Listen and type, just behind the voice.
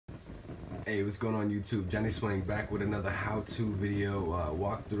Hey, what's going on YouTube? Johnny Swing back with another how-to video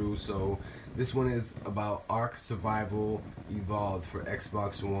walkthrough. So this one is about Ark Survival Evolved for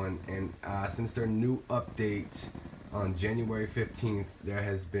Xbox One, and since their new update on January 15th, there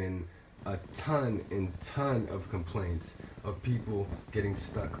has been a ton of complaints of people getting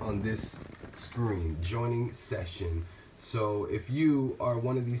stuck on this screen, joining session. So if you are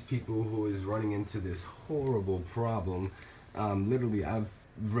one of these people who is running into this horrible problem, literally I've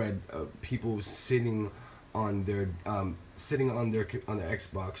read people sitting on their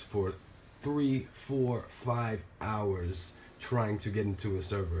Xbox for 3, 4, 5 hours trying to get into a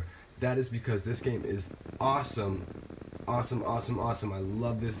server. That is because this game is awesome. I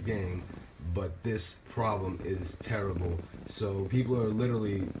love this game, but this problem is terrible. So people are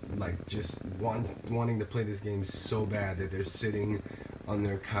literally like just wanting to play this game so bad that they're sitting on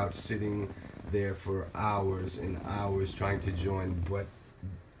their couch, sitting there for hours and hours trying to join. But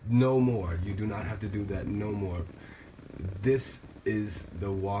no more. You do not have to do that no more. This is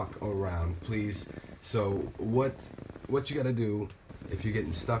the walk around, please. So what you gotta do if you're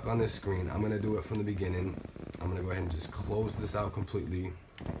getting stuck on this screen, I'm gonna do it from the beginning. I'm gonna go ahead and just close this out completely,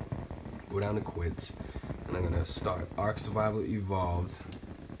 go down to quit, and I'm gonna start Ark Survival Evolved.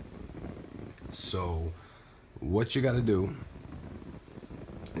 So what you gotta do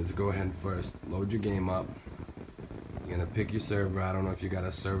is go ahead and first load your game up. You're gonna pick your server. I don't know if you got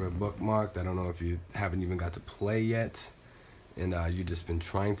a server bookmarked. I don't know if you haven't even got to play yet, and you just been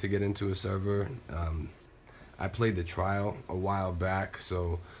trying to get into a server. I played the trial a while back,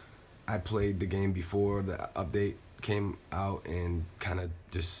 so I played the game before the update came out and kind of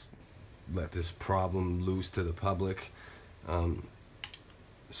just let this problem loose to the public.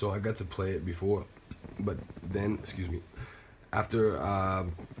 So I got to play it before, but then, excuse me, after I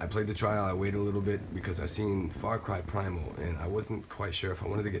played the trial, I waited a little bit because I seen Far Cry Primal, and I wasn't quite sure if I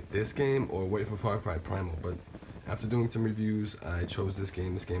wanted to get this game or wait for Far Cry Primal. But after doing some reviews, I chose this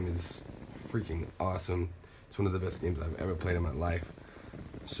game. This game is freaking awesome. It's one of the best games I've ever played in my life.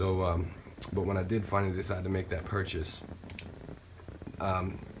 So, but when I did finally decide to make that purchase,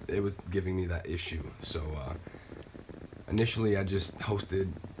 it was giving me that issue. So initially, I just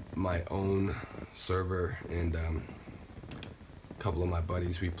hosted my own server, and couple of my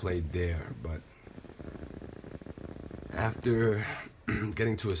buddies, we played there. But after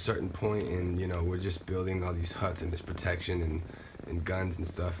getting to a certain point, and we're just building all these huts and this protection and guns and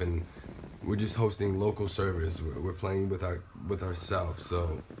stuff, and we're just hosting local servers. We're playing with ourselves.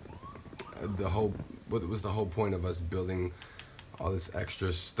 So what was the whole point of us building all this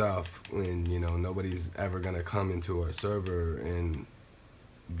extra stuff when nobody's ever gonna come into our server and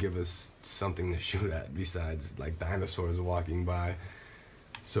give us something to shoot at besides like dinosaurs walking by?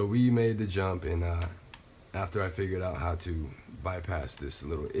 So we made the jump, and after I figured out how to bypass this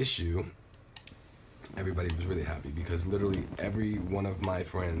little issue, everybody was really happy, because literally every one of my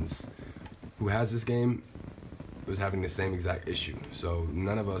friends who has this game was having the same exact issue. So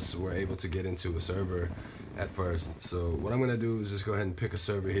none of us were able to get into a server at first. So what I'm gonna do is just go ahead and pick a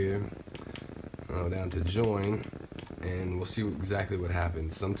server here, down to join, and we'll see exactly what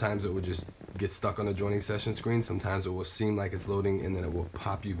happens. Sometimes it will just get stuck on the joining session screen. Sometimes it will seem like it's loading, and then it will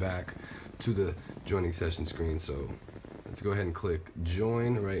pop you back to the joining session screen. So let's go ahead and click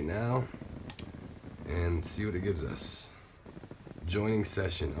join right now and see what it gives us. Joining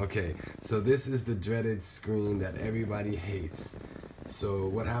session. Okay, so this is the dreaded screen that everybody hates. So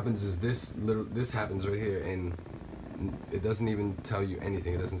what happens is this happens right here, and it doesn't even tell you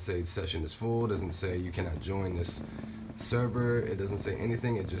anything. It doesn't say the session is full. It doesn't say you cannot join this server. It doesn't say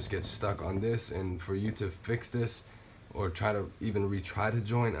anything. It just gets stuck on this. And for you to fix this, or try to even retry to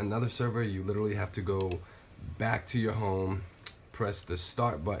join another server, you literally have to go back to your home, press the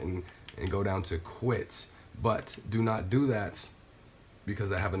start button, and go down to quit. But do not do that,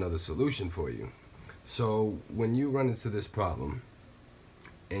 because I have another solution for you. So when you run into this problem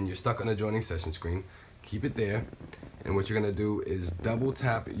and you're stuck on the joining session screen, keep it there, and what you're gonna do is double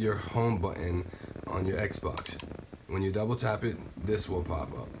tap your home button on your Xbox. When you double tap it, this will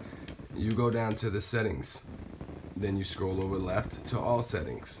pop up. You go down to the settings, then you scroll over left to all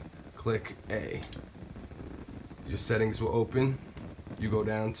settings, click A. Your settings will open. You go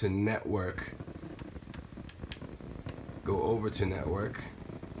down to network, go over to network,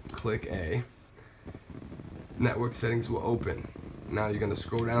 click A. Network settings will open. Now you're gonna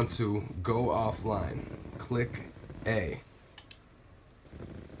scroll down to go offline, click A.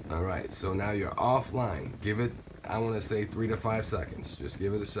 Alright, so now you're offline. Give it, I wanna say 3 to 5 seconds. Just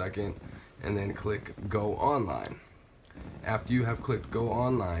give it a second, and then click go online. After you have clicked go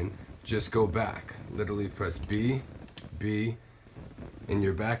online, just go back. Literally press B, and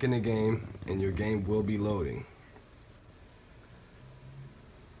you're back in the game, and your game will be loading.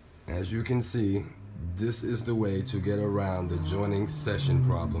 As you can see, this is the way to get around the joining session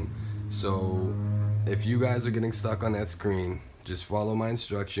problem. So if you guys are getting stuck on that screen, just follow my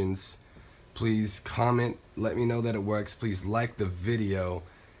instructions. Please comment, let me know that it works. Please like the video,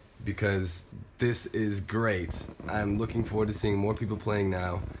 because this is great. I'm looking forward to seeing more people playing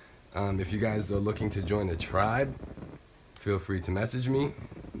now. If you guys are looking to join a tribe, feel free to message me,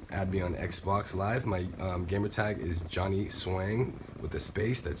 add me on Xbox Live. My gamer tag is Johnny Swang with a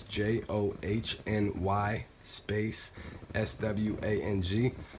space. That's Johny space SWANG.